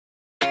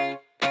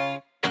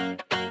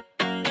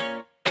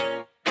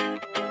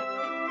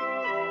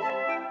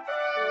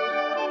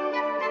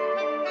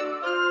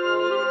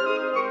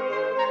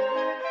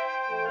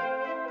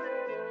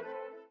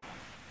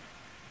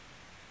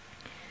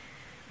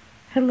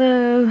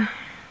Hello,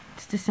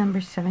 it's December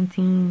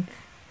 17th,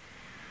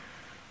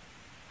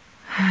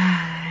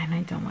 and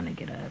I don't want to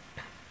get up.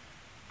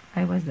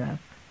 I was up,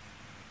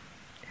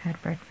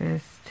 had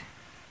breakfast,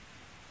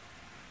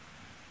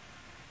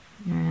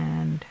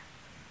 and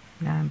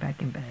now I'm back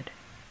in bed.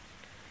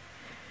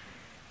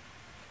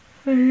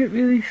 I didn't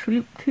really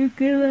sleep too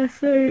good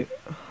last night,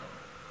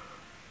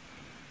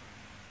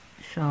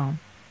 so I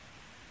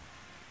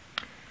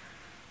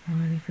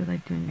don't really feel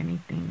like doing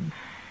anything.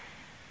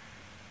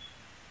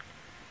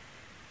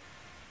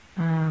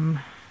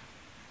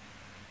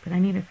 But I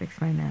need to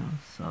fix my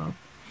nails, so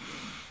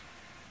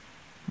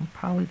I'll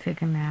probably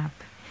take a nap,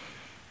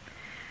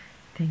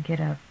 then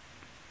get up,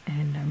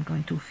 and I'm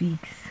going to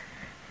fix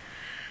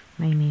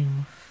my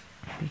nails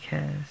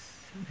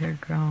because they're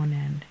grown,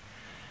 and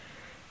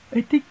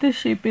I think the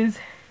shape it's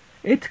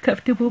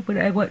comfortable, but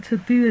I want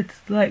something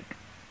that's like,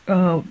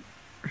 I'm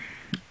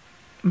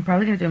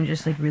probably gonna do them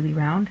just like really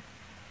round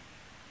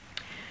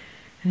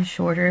and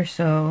shorter,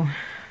 so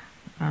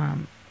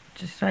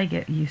just so I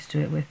get used to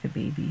it with the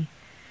baby,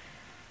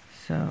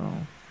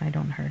 so I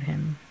don't hurt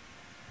him.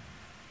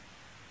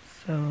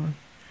 So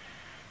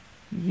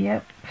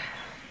yep,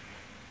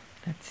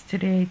 that's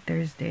today,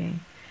 Thursday.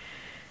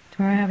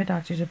 Tomorrow I have a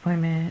doctor's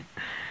appointment,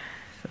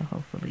 so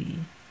hopefully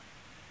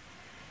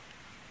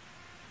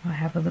I'll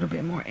have a little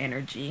bit more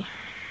energy.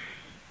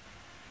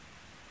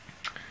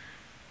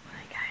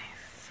 Hi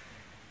guys.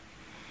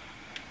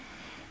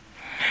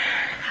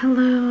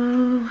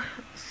 Hello.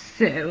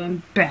 So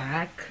I'm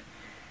back.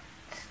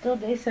 Still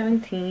day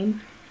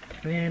 17,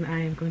 and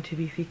I am going to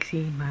be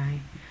fixing my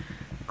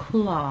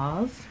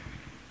claws.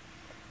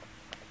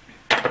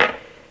 I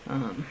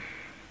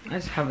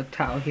just have a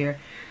towel here.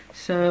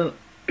 So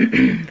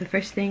the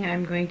first thing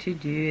I'm going to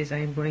do is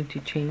I'm going to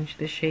change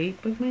the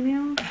shape of my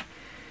nails.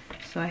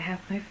 So I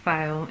have my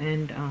file,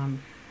 and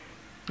I'm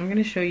going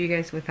to show you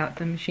guys without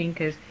the machine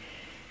because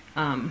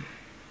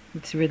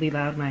it's really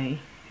loud, my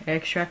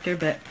extractor.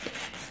 But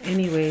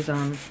anyways,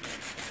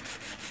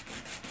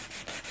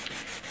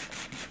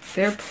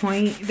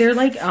 they're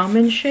like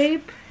almond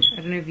shape. I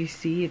don't know if you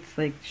see, it's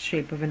like the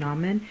shape of an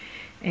almond.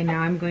 And now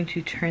I'm going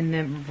to turn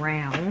them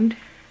round.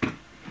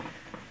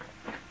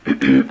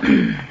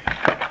 I'm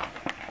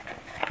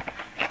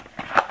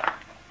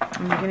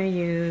gonna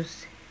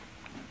use,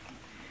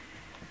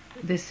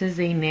 this is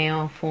a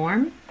nail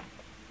form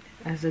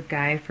as a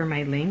guide for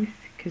my length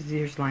because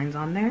there's lines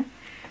on there.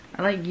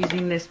 I like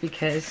using this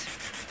because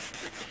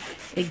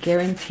it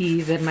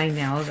guarantees that my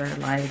nails are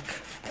like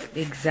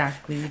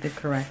exactly the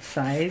correct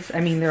size. I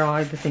mean, they're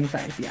all the same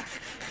size, yeah.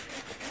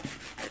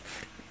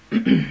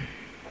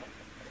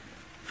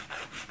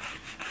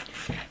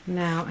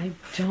 Now, I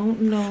don't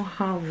know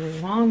how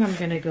long I'm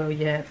gonna go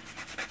yet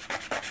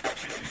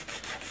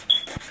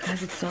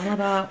because it's all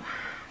about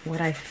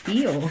what I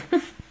feel.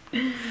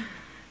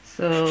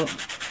 So,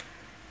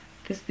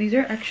 these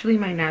are actually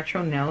my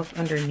natural nails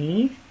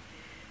underneath.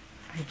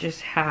 I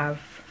just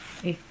have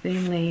a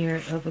thin layer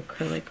of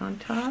acrylic on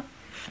top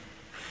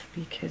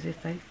because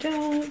if I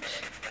don't,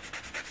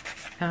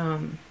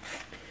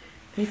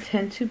 they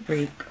tend to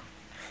break.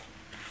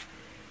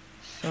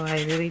 So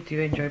I really do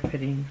enjoy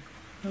putting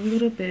a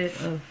little bit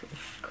of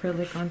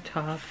acrylic on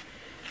top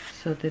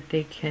so that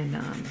they can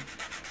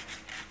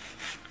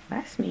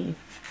last me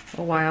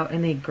a while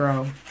and they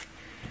grow.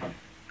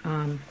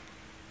 Oh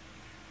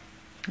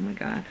my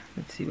god,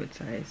 let's see what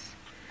size.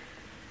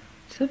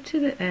 It's up to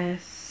the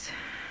S.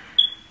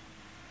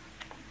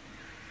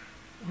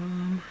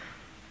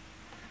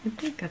 I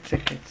think that's a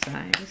good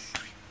size.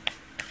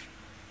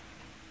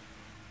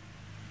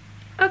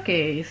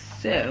 Okay,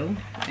 so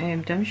I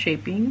am done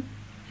shaping.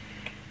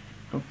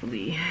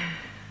 Hopefully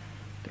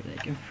they're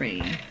like in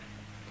frame.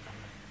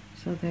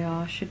 So they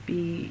all should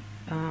be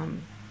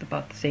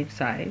about the same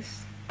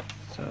size.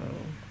 So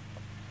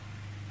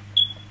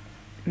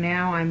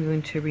now I'm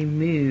going to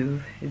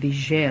remove the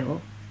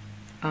gel.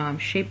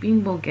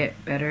 Shaping will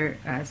get better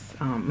as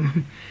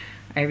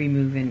I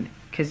remove it,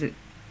 because it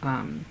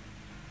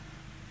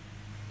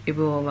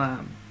will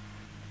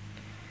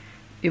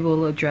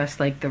address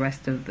like the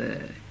rest of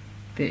the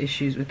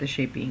issues with the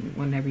shaping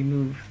when I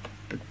remove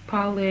the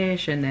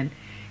polish and then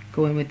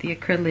go in with the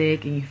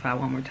acrylic and you file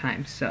one more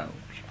time. So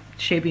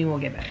shaping will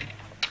get better.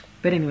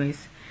 But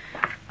anyways,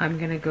 I'm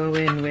gonna go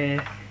in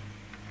with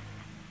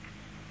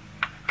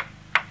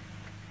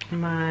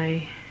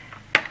my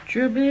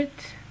drill bit,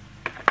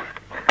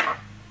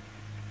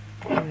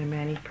 my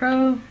Mani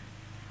Pro.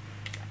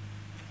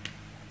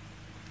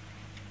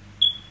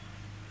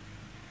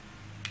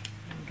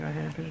 Go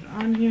ahead and put it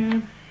on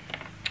here.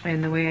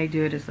 And the way I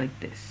do it is like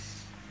this.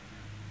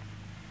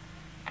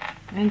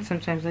 And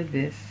sometimes like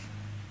this.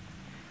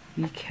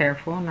 Be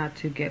careful not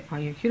to get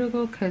on your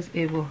cuticle because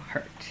it will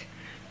hurt.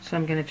 So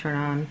I'm going to turn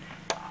on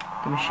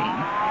the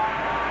machine.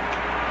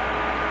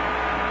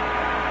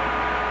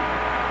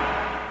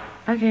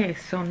 Okay,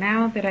 so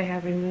now that I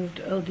have removed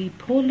all the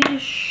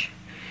polish,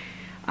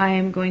 I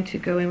am going to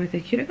go in with a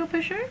cuticle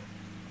pusher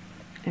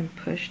and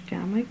push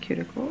down my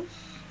cuticles.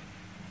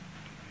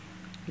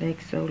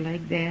 Like so,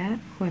 like that.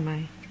 Who am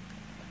I?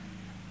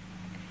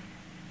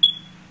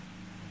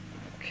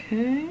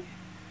 Okay.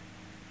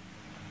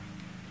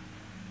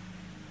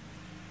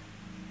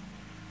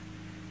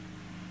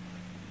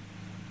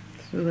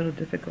 It's a little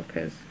difficult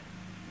because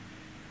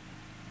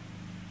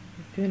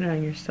you're doing it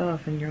on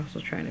yourself and you're also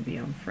trying to be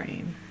on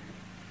frame.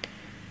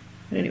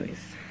 But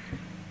anyways,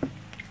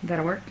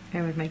 that'll work.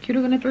 And with my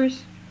cuticle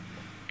nippers,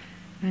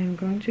 I'm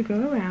going to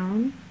go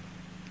around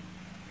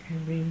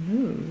and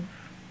remove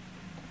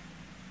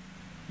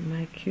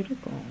my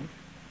cuticle,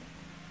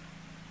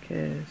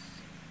 because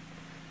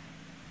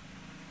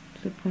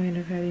what's the point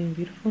of having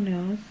beautiful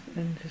nails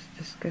and just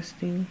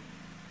disgusting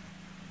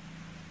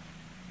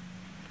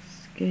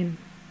skin?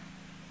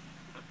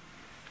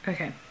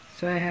 Okay,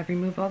 so I have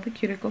removed all the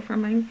cuticle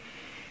from my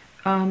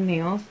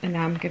nails, and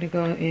now I'm gonna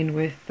go in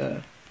with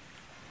the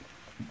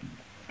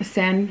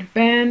sand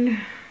band,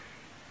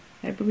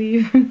 I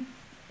believe.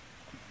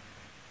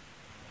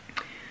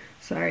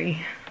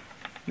 Sorry,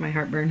 my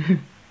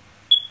heartburn.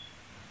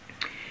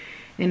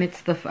 And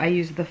it's I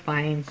use the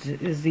fine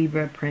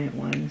zebra print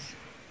ones.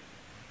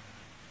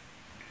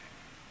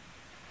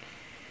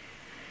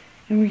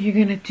 And what you're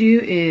gonna do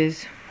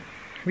is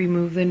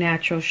remove the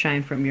natural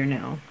shine from your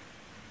nail,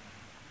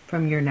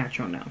 from your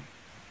natural nail,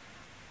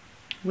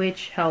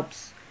 which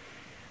helps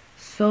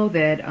so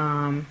that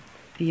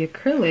the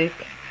acrylic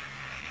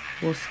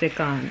will stick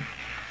on.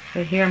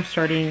 But here I'm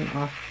starting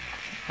off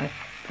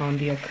on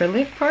the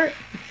acrylic part,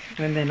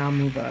 and then I'll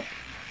move up,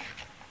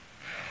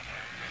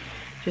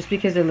 just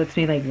because it lets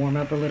me like warm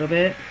up a little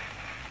bit.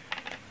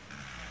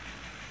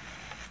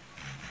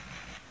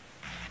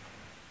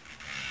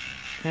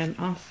 And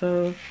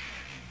also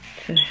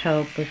to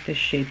help with the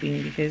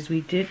shaping, because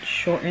we did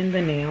shorten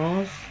the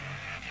nails.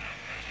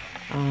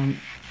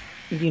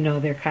 You know,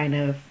 they're kind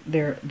of,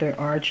 they're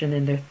arch and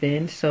then they're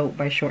thin, so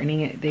by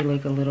shortening it they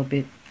look a little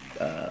bit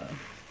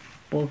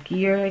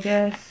bulkier, I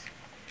guess.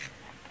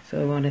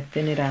 So I want to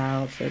thin it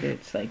out so that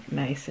it's like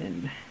nice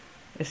and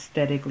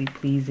aesthetically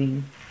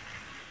pleasing.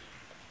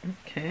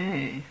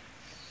 Okay,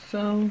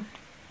 so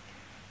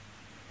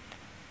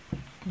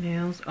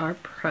nails are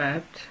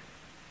prepped.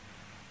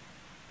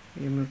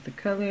 Remove the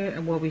color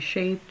and what we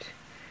shaped,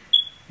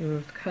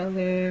 remove the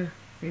color,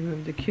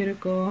 remove the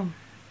cuticle,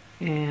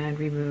 and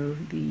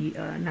remove the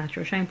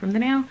natural shine from the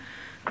nail.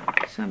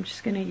 So I'm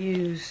just going to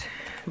use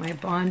my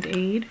Bond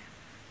Aid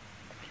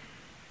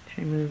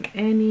to remove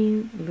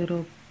any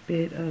little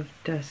bit of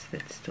dust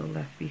that's still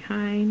left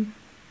behind.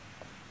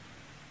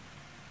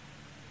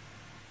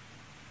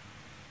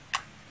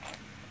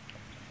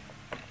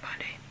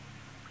 Bond Aid.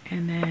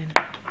 And then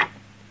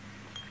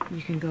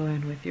you can go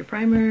in with your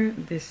primer.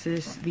 This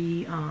is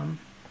the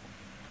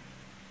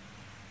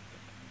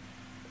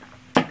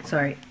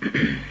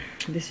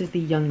this is the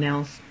Young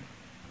Nails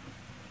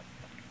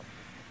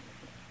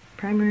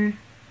primer.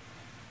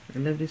 I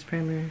love this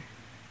primer.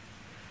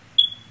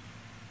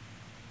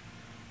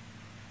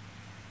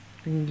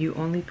 And you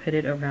only put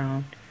it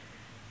around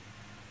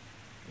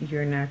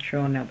your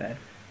natural nail bed.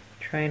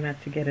 Try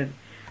not to get it,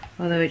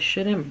 although it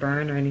shouldn't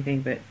burn or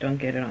anything, but don't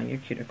get it on your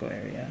cuticle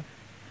area.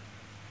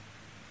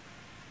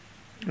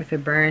 If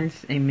it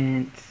burns, it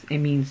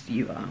means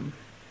you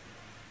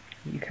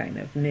kind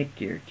of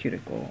nicked your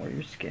cuticle or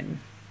your skin,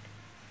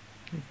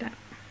 like that.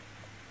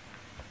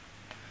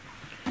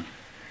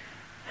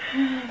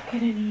 I'm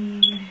gonna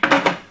need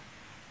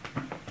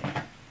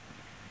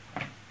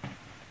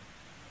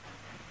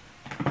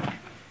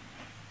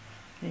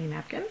a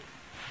napkin,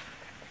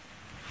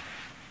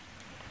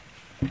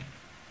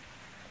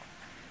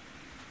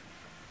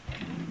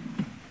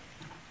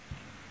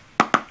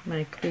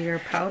 my clear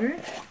powder,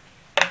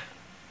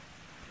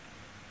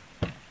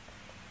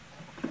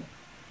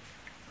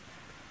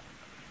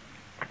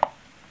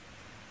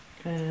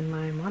 and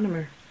my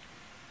monomer,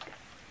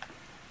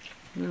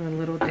 and a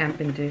little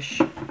dampen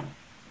dish.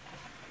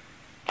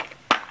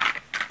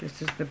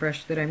 This is the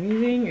brush that I'm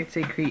using. It's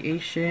a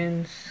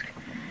Creations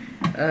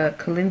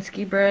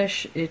Kolinsky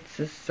brush. It's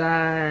a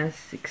size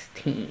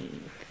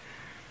 16.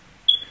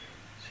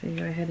 So you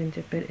go ahead and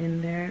dip it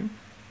in there.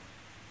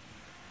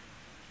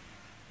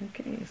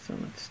 Okay, so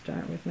let's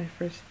start with my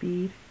first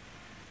bead.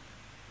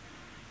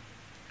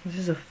 This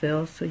is a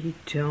fill, so you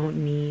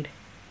don't need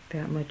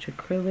that much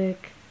acrylic.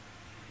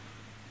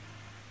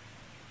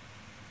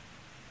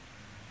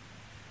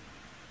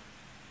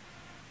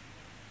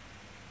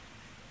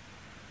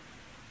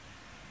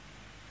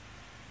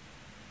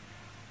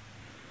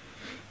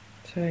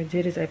 So what I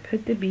did is I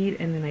put the bead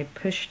and then I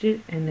pushed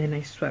it and then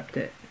I swept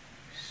it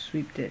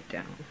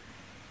down.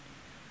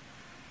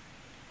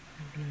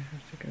 I'm gonna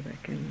have to go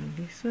back in on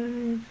these sides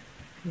and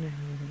then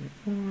a little bit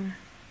more.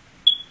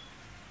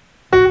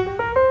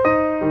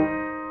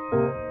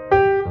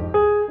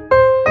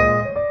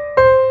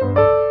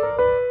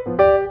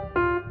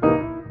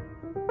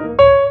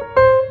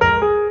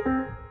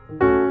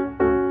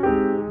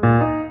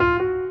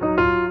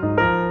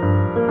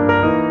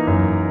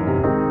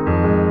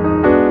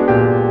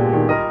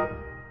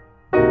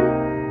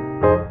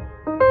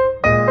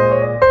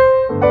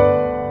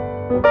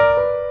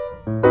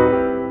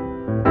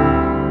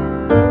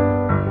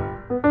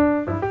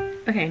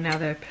 Okay, now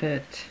that I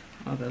put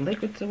all the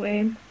liquids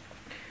away.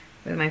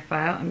 With my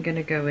file, I'm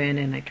gonna go in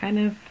and I kind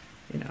of,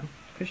 you know,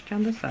 push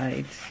down the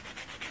sides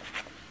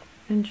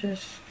and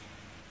just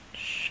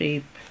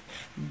shape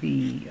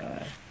the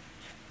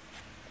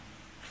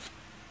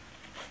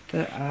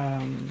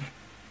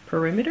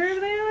perimeter of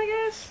there,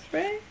 I guess,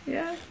 right?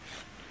 Yeah.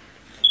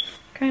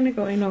 Kind of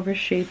going over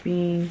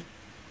shaping.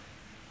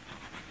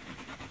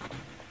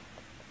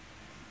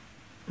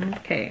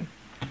 Okay.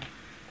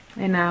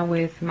 And now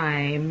with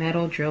my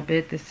metal drill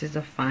bit, this is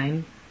a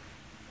fine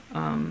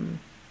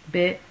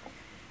bit.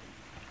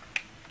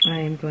 I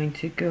am going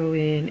to go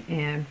in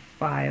and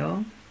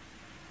file.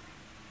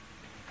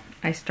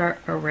 I start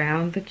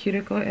around the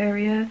cuticle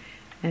area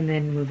and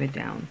then move it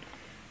down.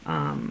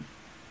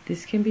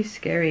 This can be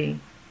scary,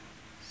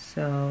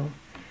 so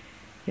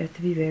you have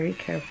to be very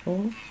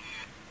careful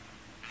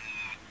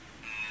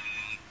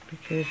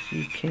because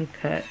you can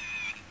cut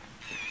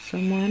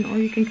someone or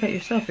you can cut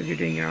yourself if you're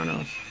doing your own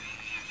nails.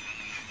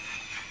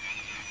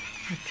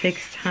 It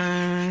takes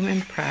time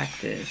and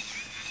practice.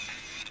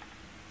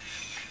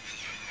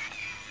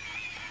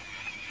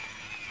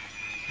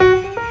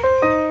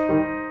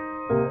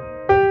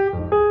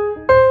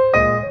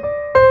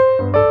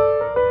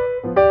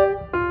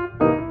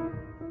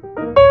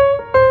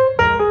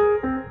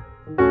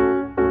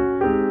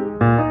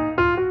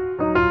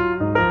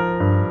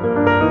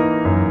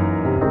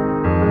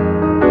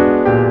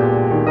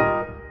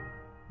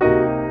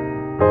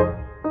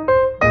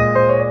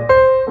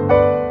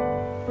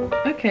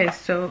 Okay,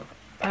 so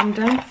I'm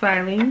done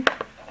filing.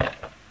 I'm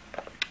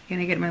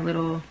gonna get my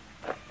little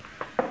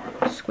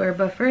square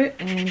buffer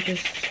and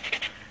just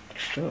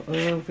go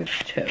over the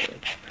top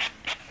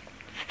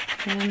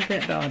and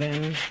the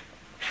bottom.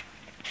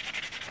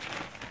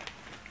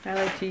 I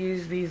like to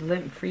use these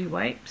lint-free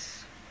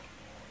wipes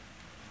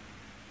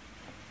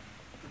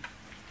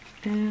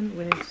and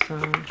with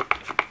some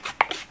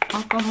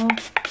alcohol.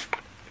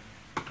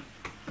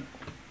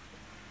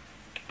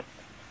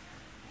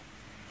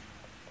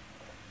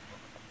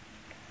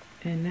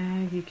 And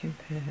now you can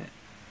put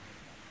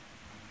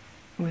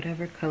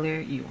whatever color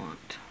you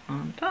want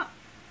on top.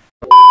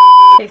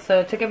 Okay,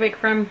 so I took a break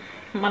from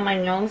my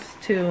nails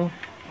to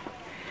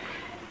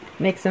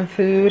make some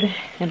food.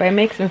 And by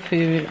make some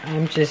food,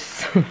 I'm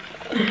just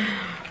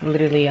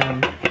literally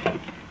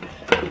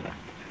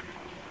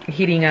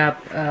heating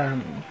up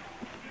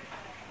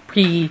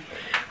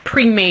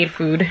pre-made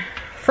food,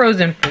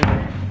 frozen food.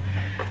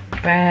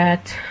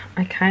 But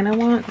I kind of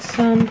want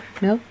some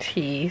milk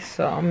tea,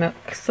 so I'll milk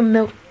some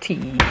milk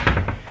tea.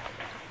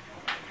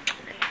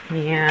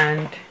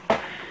 And I'm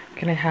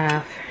gonna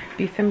have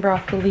beef and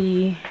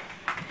broccoli,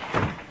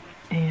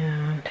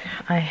 and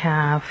I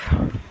have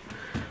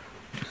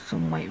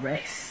some white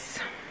rice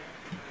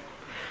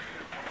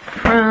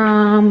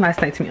from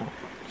last night's meal.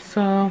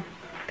 So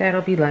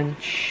that'll be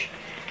lunch,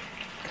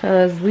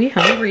 cause we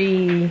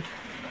hungry.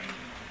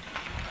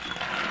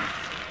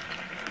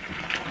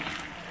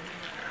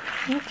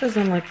 That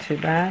doesn't look too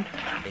bad.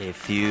 A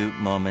few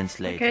moments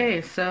later.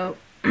 Okay, so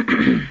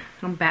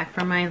I'm back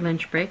from my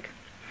lunch break.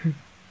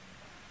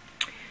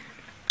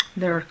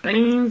 They're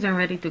clean and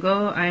ready to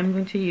go. I'm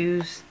going to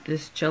use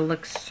this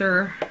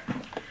Gelixir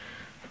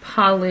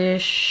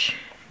polish,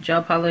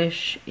 gel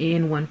polish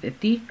in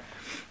 150.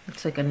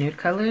 It's like a nude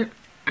color.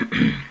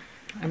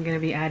 I'm going to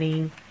be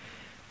adding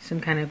some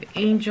kind of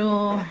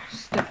angel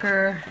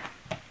sticker,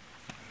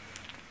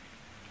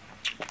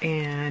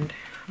 and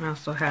I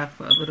also have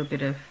a little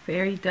bit of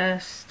fairy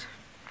dust.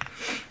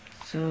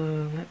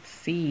 So let's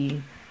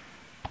see.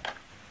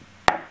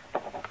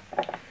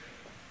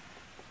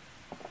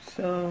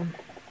 So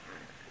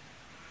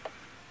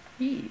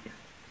yeah.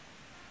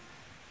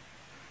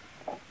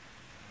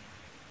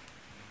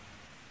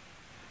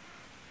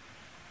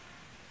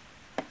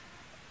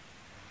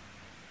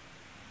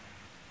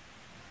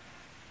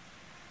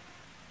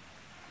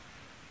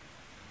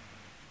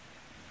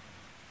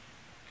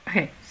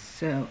 Okay,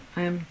 so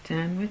I'm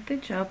done with the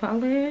gel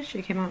polish.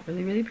 It came out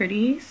really, really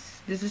pretty.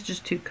 This is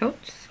just 2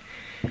 coats.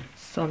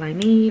 That's all I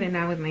need. And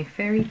now with my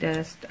fairy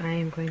dust, I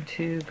am going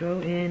to go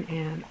in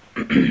and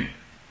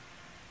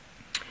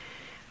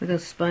with a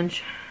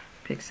sponge,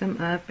 pick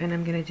some up, and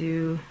I'm gonna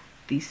do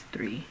these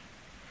 3.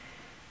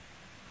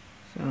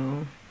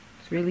 So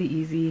it's really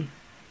easy.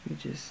 You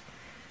just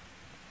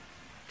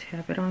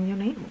tap it on your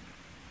nail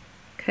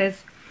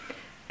because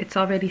it's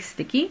already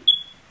sticky.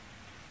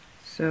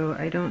 So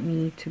I don't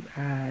need to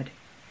add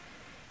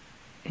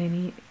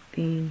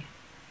anything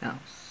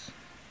else.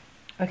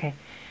 Okay,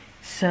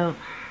 so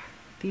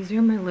these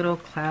are my little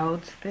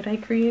clouds that I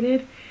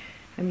created.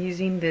 I'm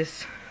using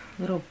this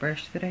little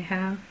brush that I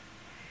have.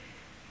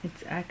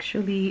 It's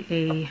actually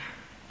a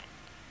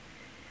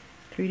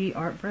 3D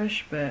art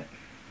brush, but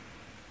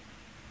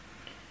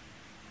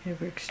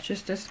it works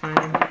just as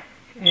fine.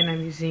 And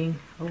I'm using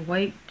a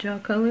white gel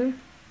color.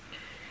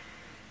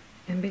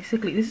 And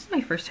basically, this is my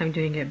first time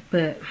doing it,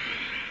 but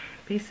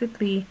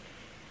basically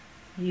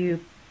you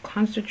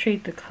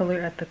concentrate the color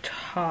at the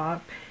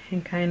top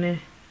and kind of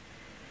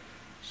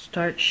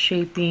start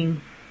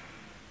shaping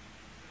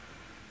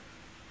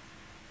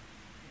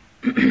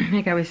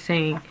like I was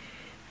saying,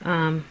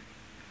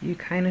 you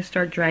kind of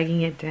start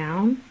dragging it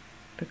down,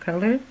 the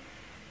color,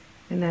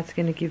 and that's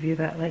going to give you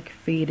that like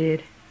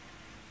faded,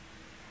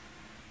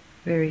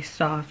 very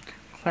soft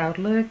cloud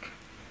look.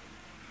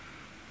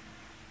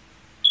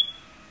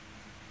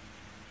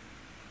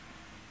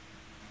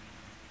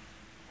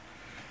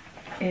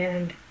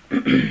 And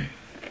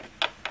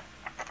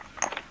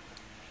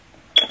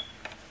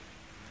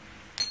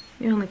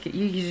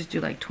you just do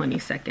like 20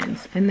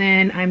 seconds. And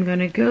then I'm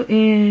gonna go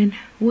in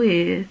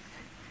with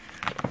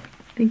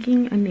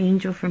Thinking an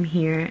Angel from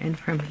here and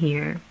from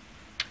here.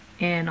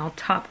 And I'll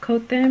top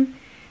coat them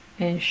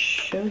and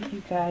show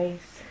you guys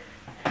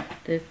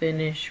the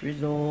finished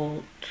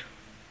result.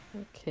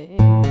 Okay.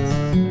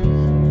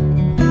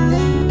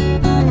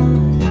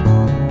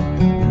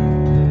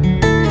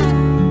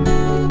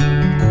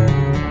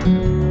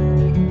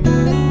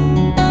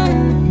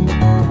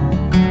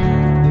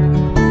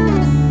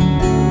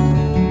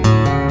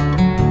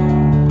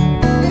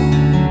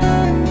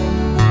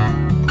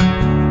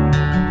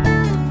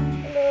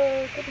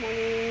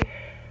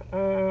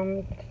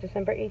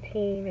 December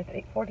 18th, it's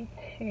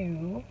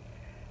 8:42.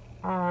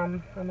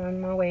 I'm on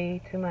my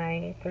way to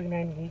my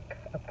 39-week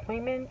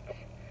appointment.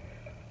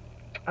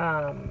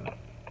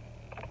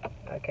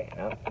 Okay,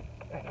 nope,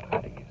 I don't know how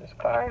to use this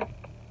car.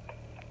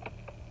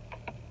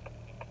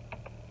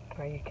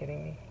 Are you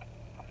kidding me?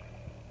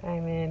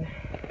 I'm in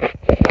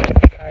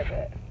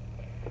private.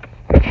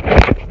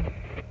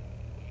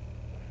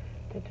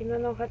 I do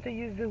not know how to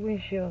use the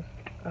windshields.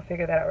 I'll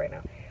figure that out right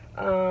now.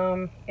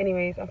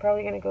 Anyways, I'm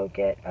probably gonna go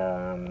get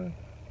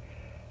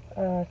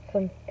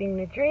something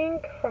to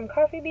drink from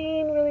Coffee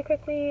Bean really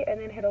quickly,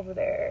 and then head over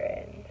there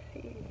and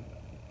see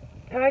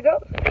how it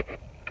goes.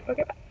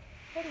 Okay, bye.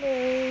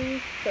 Hello.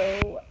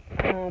 So,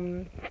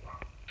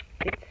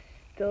 it's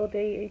still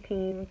day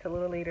 18. It's a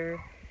little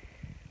later.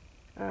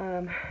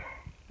 I'm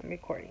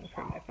recording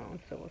from my phone,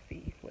 so we'll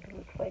see what it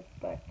looks like.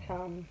 But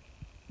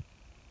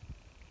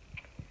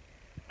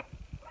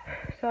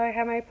so I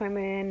have my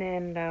appointment,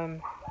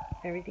 and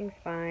everything's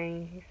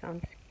fine. He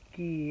sounds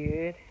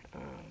good.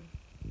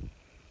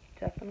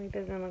 Definitely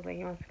doesn't look like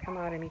he wants to come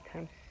out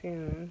anytime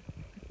soon.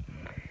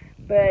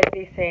 But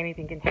they say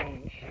anything can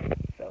change,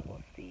 so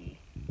we'll see.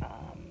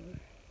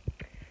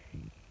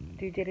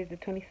 Due date is the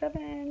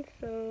 27th,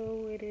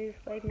 so it is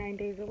like 9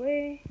 days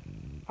away.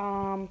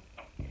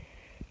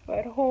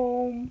 At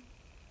home,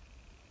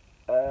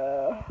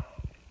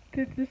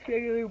 did this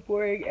regular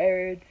boring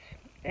errands,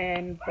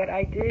 but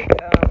I did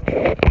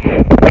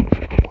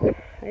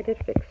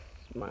fix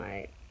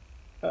my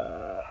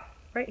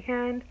right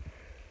hand,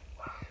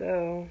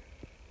 so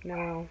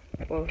now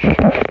both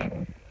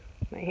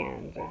my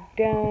hands are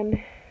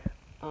done,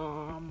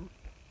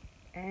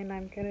 and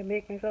I'm gonna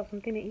make myself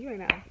something to eat right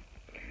now.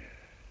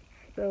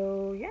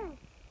 So yeah,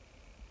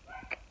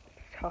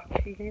 talk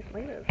to you guys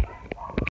later.